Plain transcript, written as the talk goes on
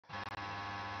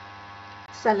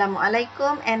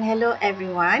Assalamualaikum and hello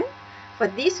everyone. For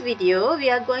this video,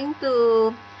 we are going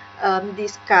to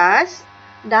discuss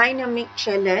dynamic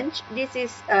challenge. This is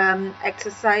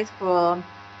exercise for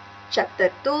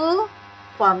chapter 2,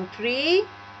 form 3,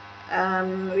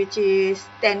 which is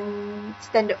 10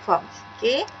 standard forms.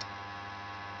 Okay.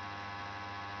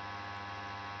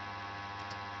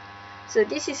 So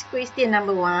this is question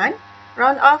number 1.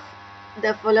 Round off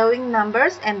the following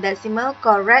numbers and decimal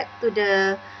correct to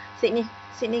the significant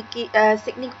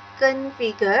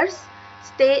figures.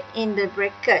 State in the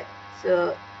bracket.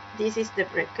 So this is the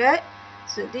bracket.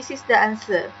 So this is the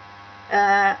answer.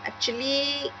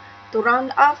 Actually, to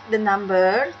round off the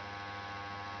number,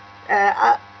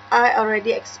 I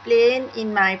already explained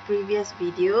in my previous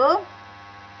video.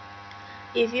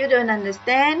 If you don't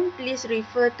understand, please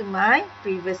refer to my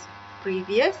previous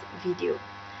video.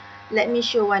 Let me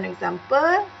show one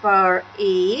example. For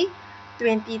A,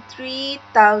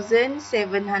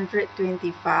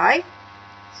 23,725.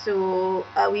 So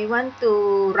we want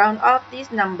to round off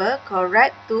this number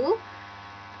correct to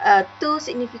two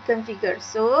significant figures.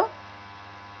 So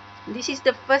this is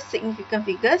the first significant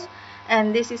figures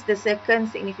and this is the second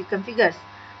significant figures.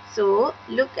 So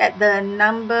look at the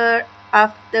number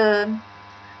after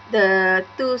the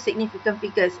two significant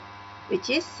figures, which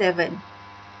is 7.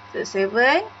 So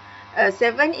 7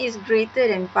 is greater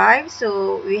than 5,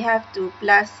 so we have to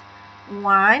plus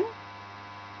 1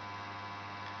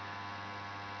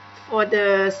 for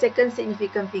the second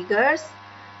significant figures.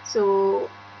 So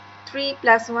 3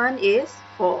 plus 1 is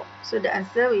 4. So the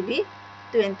answer will be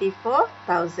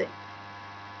 24,000.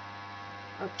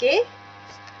 Okay.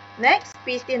 Next,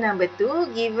 question number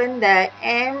 2. Given that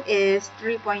M is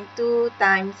 3.2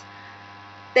 times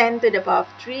 10 to the power of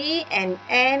 3 and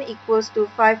N equals to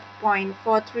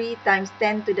 5.43 times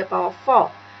 10 to the power of 4.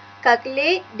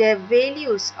 Calculate the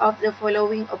values of the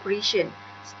following operation.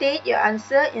 State your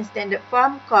answer in standard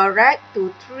form correct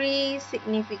to 3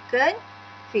 significant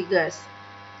figures.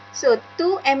 So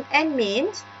 2mn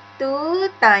means 2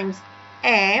 times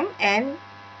m and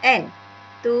n.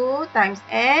 2 times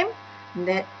m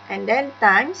and then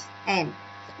times n.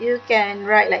 You can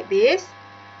write like this.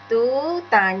 2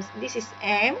 times, this is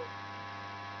m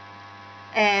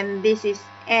and this is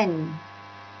n.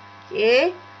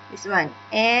 Okay, this one.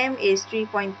 M is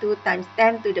 3.2 times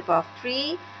 10 to the power of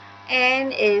 3.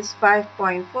 N is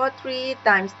 5.43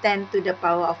 times 10 to the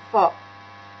power of 4.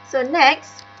 So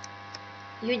next,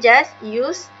 you just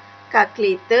use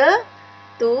calculator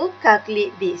to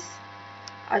calculate this.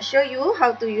 I'll show you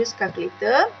how to use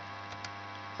calculator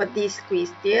for this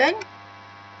question.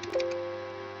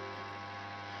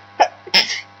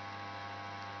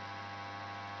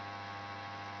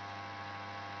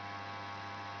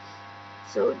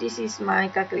 So this is my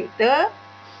calculator.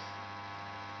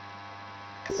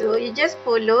 So you just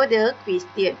follow the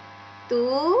question.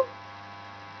 2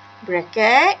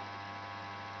 bracket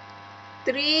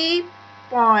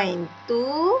 3.2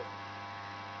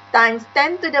 times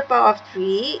 10 to the power of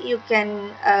 3. You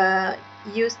can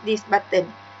use this button,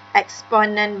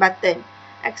 exponent button.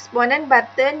 Exponent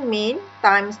button means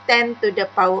times 10 to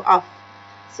the power of.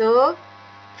 So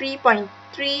 3.2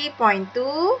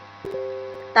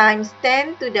 times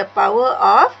 10 to the power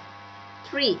of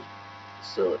 3.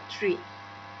 So 3.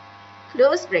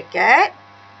 Close bracket.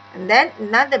 And then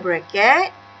another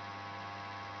bracket.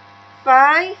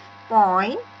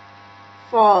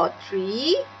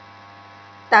 5.43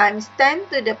 times 10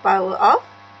 to the power of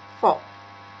 4.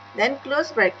 Then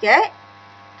close bracket.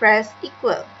 Press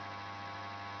equal.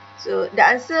 So the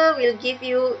answer will give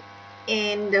you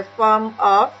in the form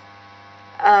of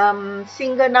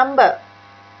single number.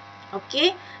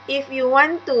 Okay, if you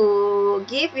want to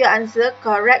give your answer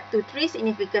correct to 3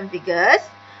 significant figures,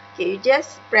 okay, you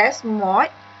just press mod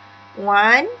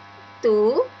 1,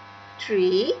 2,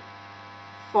 3,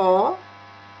 4,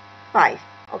 5.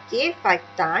 Okay, 5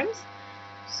 times.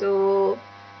 So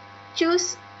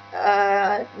choose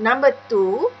number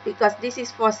 2 because this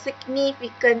is for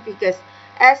significant figures.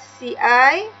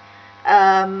 SCI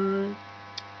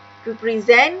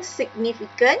represents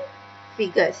significant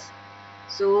figures.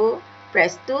 So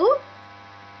press 2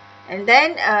 and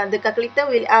then the calculator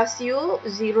will ask you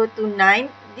 0 to 9.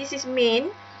 This is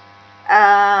mean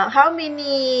how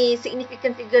many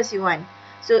significant figures you want.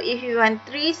 So if you want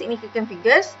 3 significant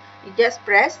figures, you just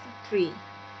press 3.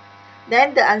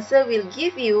 Then the answer will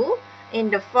give you in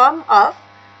the form of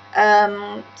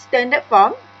standard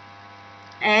form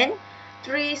and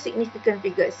 3 significant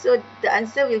figures. So the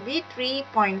answer will be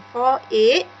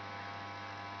 3.48.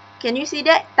 Can you see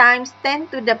that? Times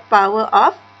 10 to the power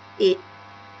of 8.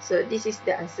 So this is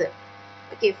the answer.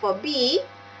 Okay, for B,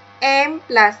 m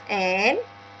plus n.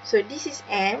 So this is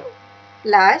m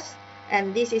plus,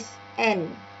 and this is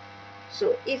n.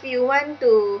 So if you want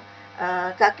to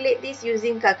calculate this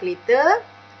using calculator,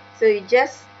 so you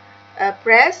just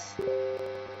press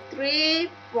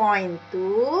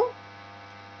 3.2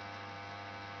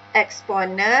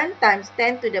 exponent times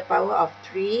 10 to the power of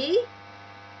 3.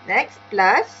 Next,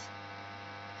 plus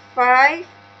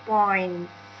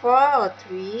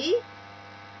 5.43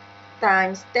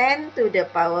 times 10 to the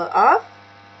power of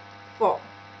 4.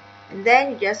 And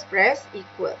then you just press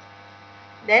equal.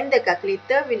 Then the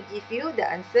calculator will give you the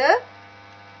answer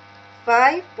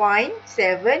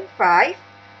 5.75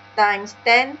 times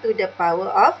 10 to the power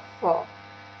of 4.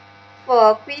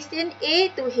 For question A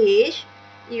to H,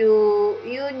 you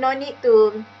no need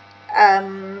to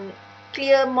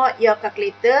clear mode your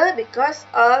calculator because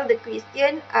all the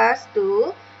question asked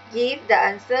to give the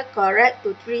answer correct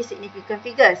to 3 significant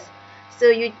figures. So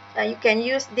you can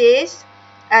use this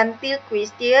until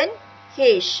question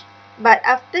H. But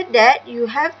after that, you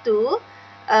have to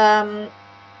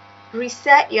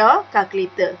reset your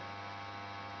calculator.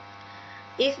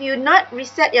 If you not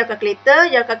reset your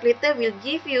calculator will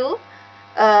give you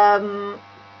the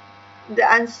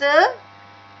answer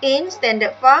in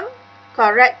standard form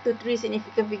correct to 3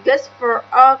 significant figures for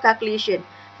all calculation.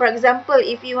 For example,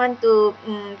 if you want to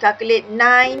calculate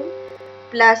 9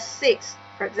 plus 6,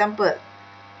 for example.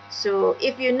 So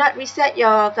if you not reset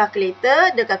your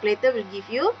calculator, the calculator will give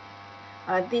you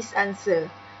this answer.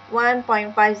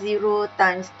 1.50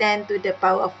 times 10 to the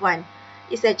power of 1.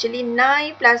 It's actually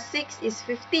 9 plus 6 is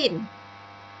 15.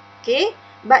 Okay,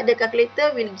 but the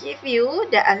calculator will give you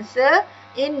the answer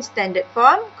in standard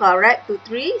form correct to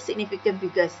 3 significant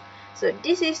figures. So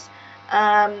this is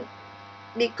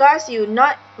because you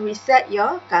not reset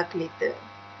your calculator.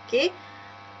 Okay,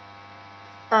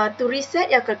 to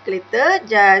reset your calculator,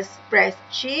 just press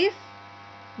Shift,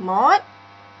 Mod,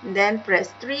 then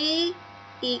press 3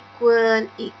 equal.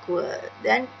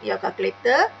 Then your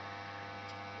calculator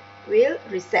will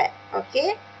reset.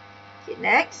 Okay,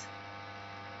 next.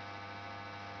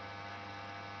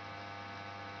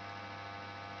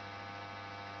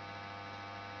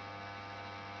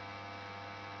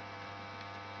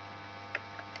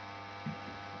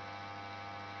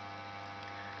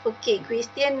 Okay,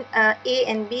 question A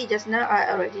and B just now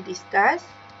I already discussed.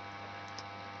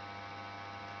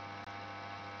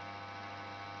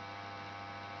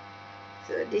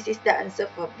 So this is the answer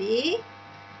for B.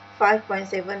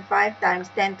 5.75 times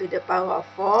 10 to the power of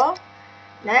 4.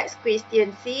 Next,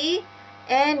 question C.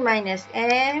 N minus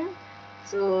M.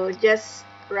 So just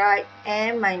write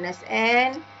M minus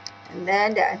N. And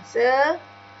then the answer.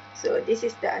 So this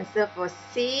is the answer for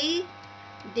C.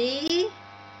 D.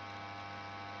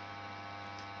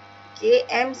 Okay,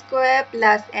 M square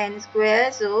plus N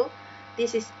square. So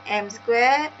this is M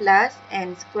square plus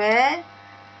N square.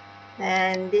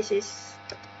 And this is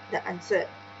the answer.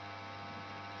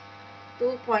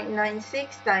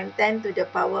 2.96 times 10 to the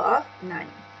power of 9.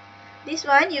 This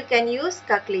one you can use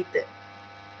calculator.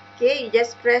 Okay, you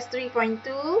just press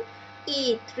 3.2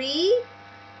 E3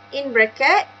 in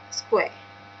bracket square.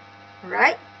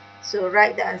 Alright, so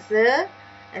write the answer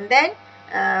and then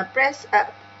press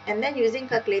up and then using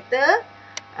calculator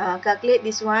calculate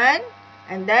this one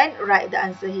and then write the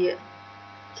answer here.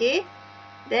 Okay,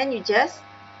 then you just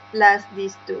plus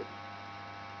these two.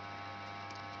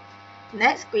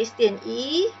 Next, question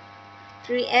E,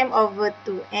 3m over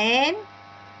 2n.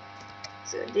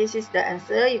 So this is the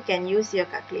answer. You can use your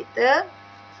calculator.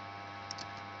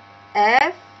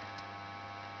 F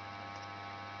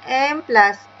m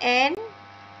plus n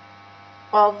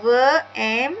over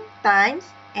m times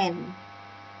n.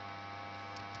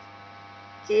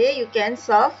 Okay, you can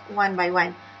solve one by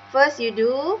one. First, you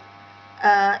do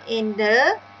in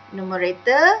the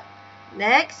numerator.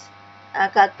 Next,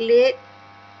 calculate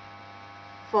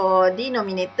for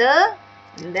denominator,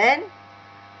 and then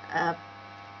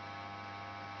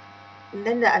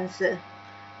the answer.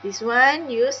 This one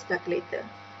use calculator.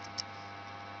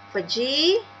 For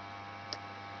G,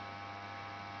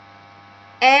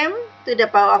 m to the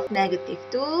power of negative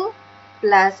 2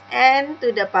 plus n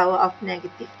to the power of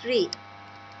negative 3.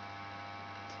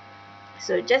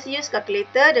 So just use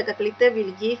calculator. The calculator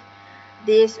will give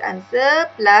this answer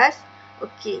plus.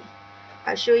 Okay,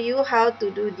 I'll show you how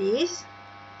to do this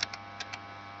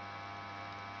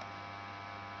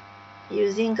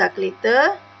using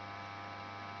calculator.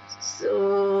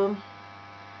 So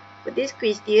for this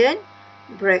question,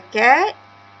 bracket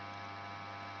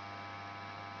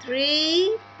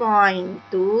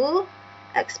 3.2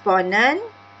 exponent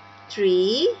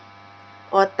 3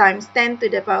 or times 10 to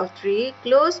the power of 3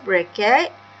 close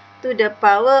bracket to the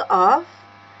power of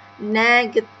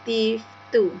negative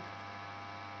 2.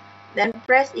 Then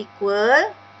press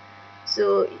equal.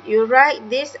 So you write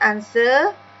this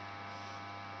answer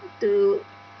to,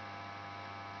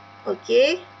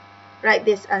 okay, write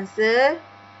this answer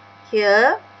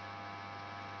here.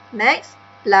 Next,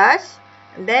 plus,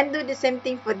 and then do the same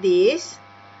thing for this.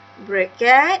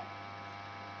 Bracket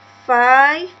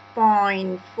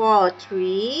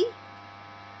 5.43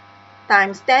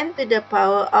 times 10 to the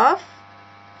power of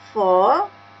 4,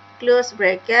 close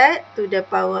bracket, to the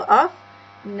power of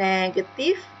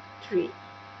negative 3.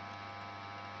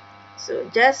 So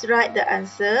just write the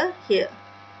answer here.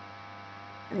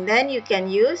 And then you can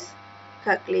use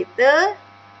calculator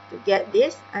to get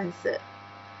this answer.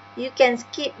 You can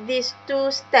skip these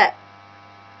 2 steps.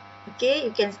 Okay,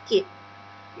 you can skip.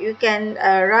 You can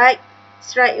write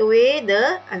straight away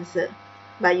the answer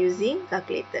by using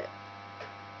calculator.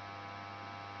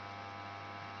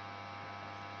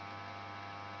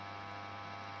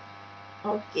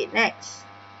 Okay, next.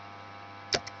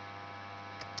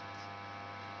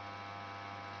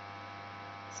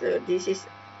 So this is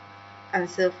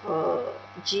answer for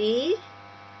G,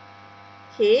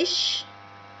 H.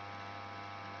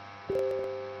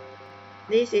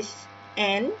 This is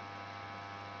N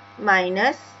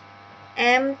minus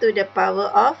M to the power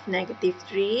of negative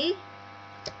 3.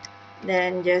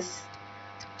 Then just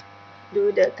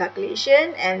do the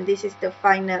calculation and this is the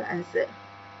final answer.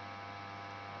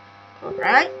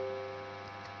 Alright.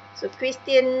 So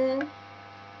question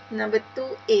number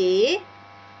 2A.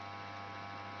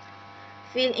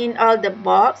 Fill in all the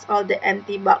box, all the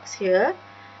empty box here.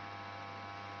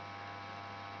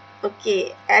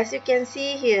 Okay, as you can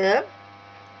see here.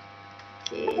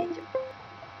 Okay.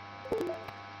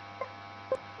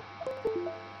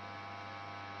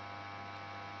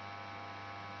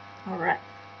 Alright.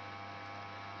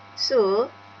 So,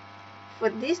 for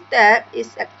this step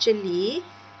is actually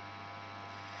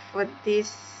for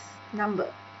this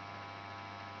number.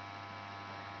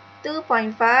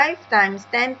 2.5 times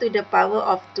 10 to the power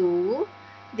of 2.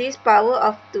 This power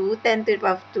of 2, 10 to the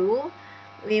power of 2,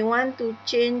 we want to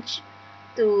change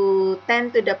to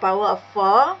 10 to the power of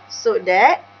 4 so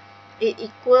that it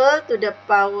equal to the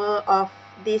power of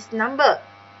this number.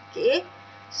 Okay,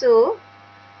 so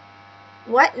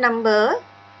what number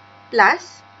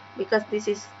plus, because this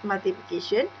is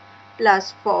multiplication,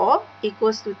 plus 4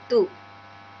 equals to 2.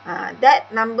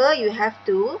 That number you have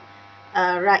to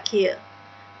write here.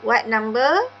 What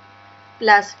number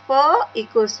plus 4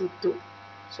 equals to 2?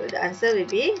 So the answer will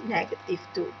be negative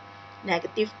 2.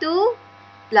 Negative 2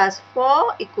 plus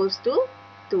 4 equals to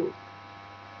 2.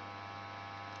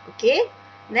 Okay,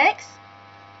 next.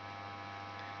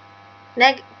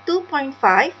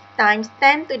 2.5 times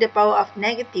 10 to the power of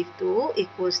negative 2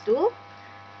 equals to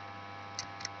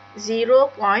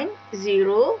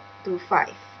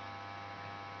 0.025.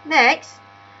 Next,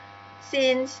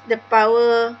 since the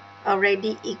power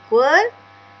already equal,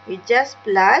 we just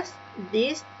plus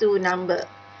these two numbers.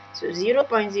 So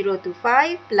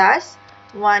 0.025 plus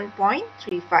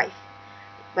 1.35.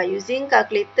 By using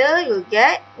calculator, you'll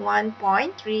get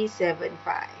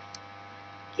 1.375.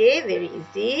 Okay, very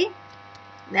easy.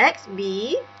 Next,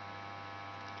 B.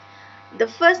 The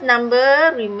first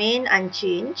number remain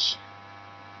unchanged.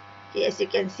 Okay, as you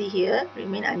can see here,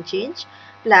 remain unchanged.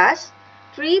 Plus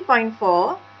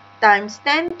 3.4 times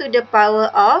 10 to the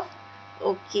power of,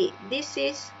 okay, this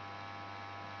is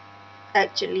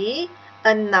actually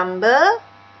a number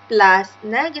plus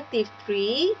negative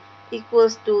 3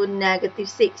 equals to negative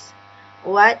 6.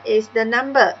 What is the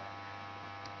number?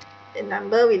 The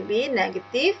number will be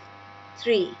negative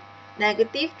 3.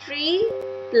 Negative 3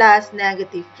 plus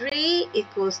negative 3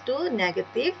 equals to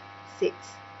negative 6.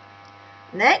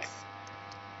 Next,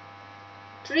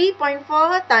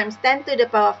 3.4 times 10 to the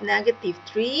power of negative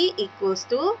 3 equals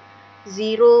to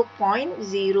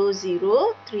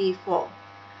 0.0034.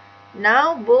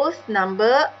 Now both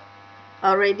number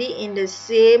already in the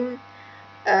same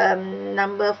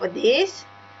number for this.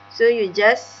 So you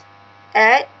just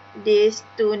add these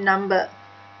two number.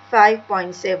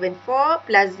 5.74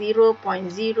 plus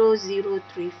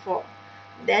 0.0034.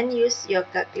 Then use your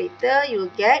calculator, you'll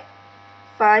get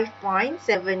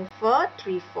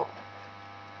 5.7434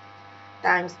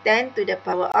 times 10 to the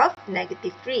power of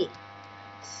negative 3.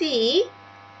 C.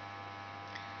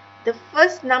 The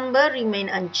first number remain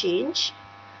unchanged.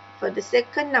 For the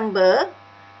second number,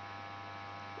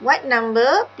 what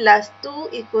number plus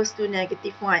 2 equals to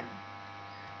negative 1?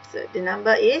 So the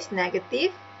number is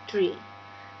negative 3.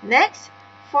 Next,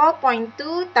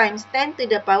 4.2 times 10 to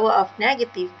the power of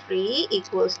negative 3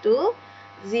 equals to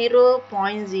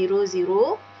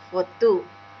 0.0042.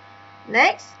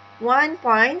 Next,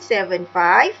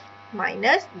 1.75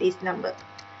 minus this number.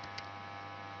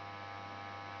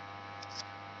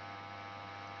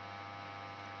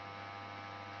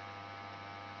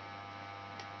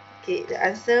 Okay, the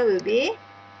answer will be,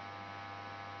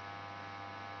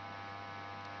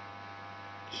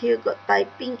 here got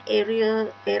typing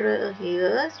error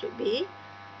here, should be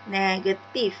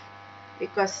negative,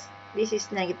 because this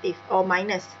is negative or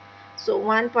minus. So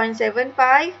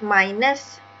 1.75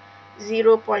 minus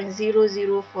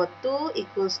 0.0042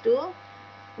 equals to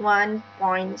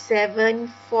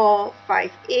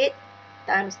 1.7458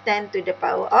 times 10 to the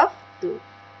power of 2.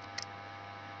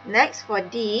 Next, for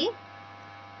D,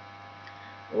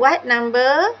 what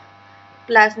number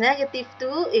plus negative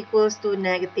 2 equals to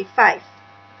negative 5?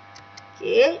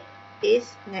 Okay,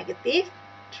 is negative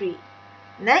 3.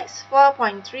 Next,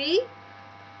 4.3.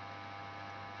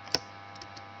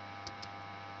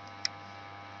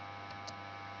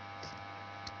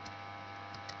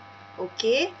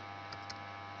 Okay,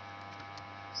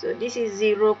 so this is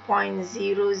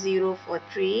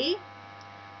 0.0043.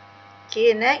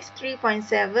 Okay, next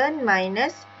 3.7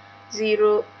 minus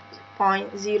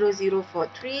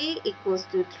 0.0043 equals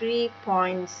to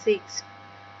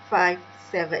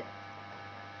 3.657.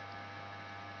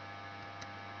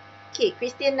 Okay,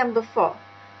 question number 4.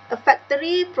 A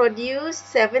factory produces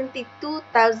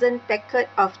 72,000 packets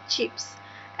of chips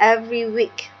every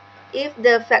week. If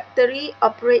the factory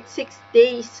operates 6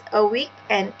 days a week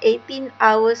and 18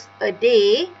 hours a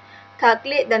day,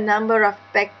 calculate the number of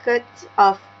packets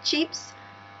of chips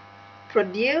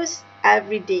produced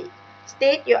every day.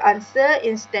 State your answer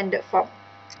in standard form.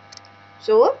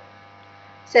 So,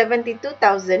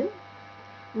 72,000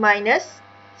 minus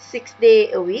 6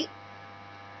 days a week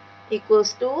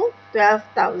equals to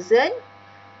 12,000,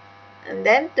 and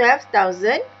then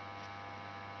 12,000,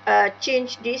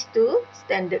 change this to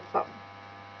standard form.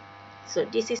 So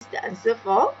this is the answer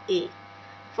for A.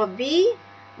 For B,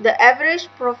 the average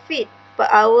profit per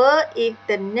hour if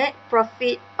the net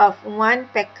profit of one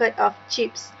packet of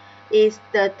chips is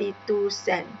 32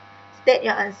 cents. State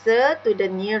your answer to the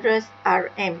nearest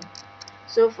RM.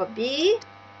 So for B,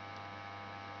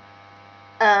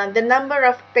 the number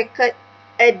of packet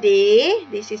a day,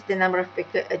 this is the number of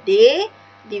packet a day,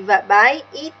 divided by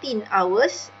 18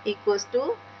 hours equals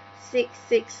to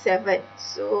 667.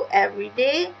 So every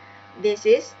day, this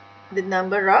is the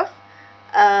number of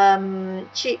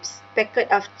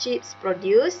packet of chips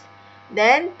produced.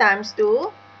 Then times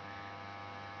to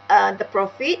the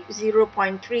profit,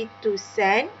 0.32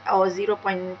 cent or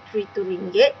 0.32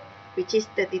 ringgit, which is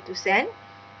 32 cent,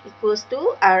 equals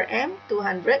to RM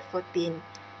 214.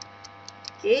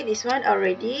 Okay, this one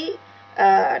already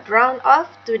round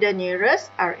off to the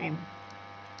nearest RM.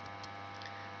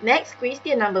 Next,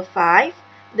 question number 5.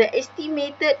 The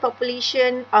estimated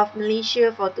population of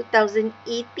Malaysia for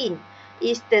 2018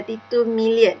 is 32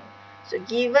 million. So,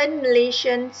 given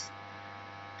Malaysians'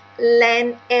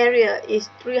 land area is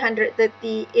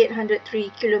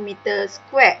 330,803 kilometers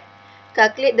square,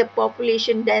 calculate the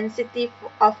population density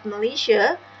of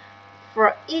Malaysia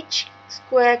for each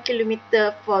square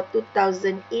kilometer for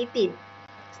 2018.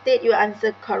 State your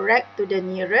answer correct to the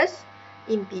nearest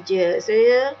integer.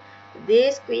 So,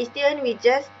 this question we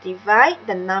just divide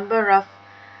the number of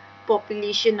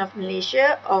population of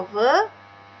Malaysia over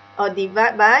or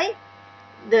divide by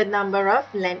the number of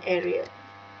land area.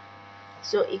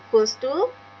 So, equals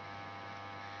to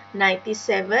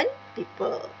 97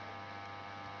 people.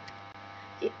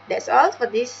 Okay, that's all for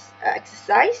this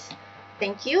exercise.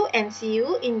 Thank you and see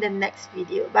you in the next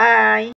video. Bye.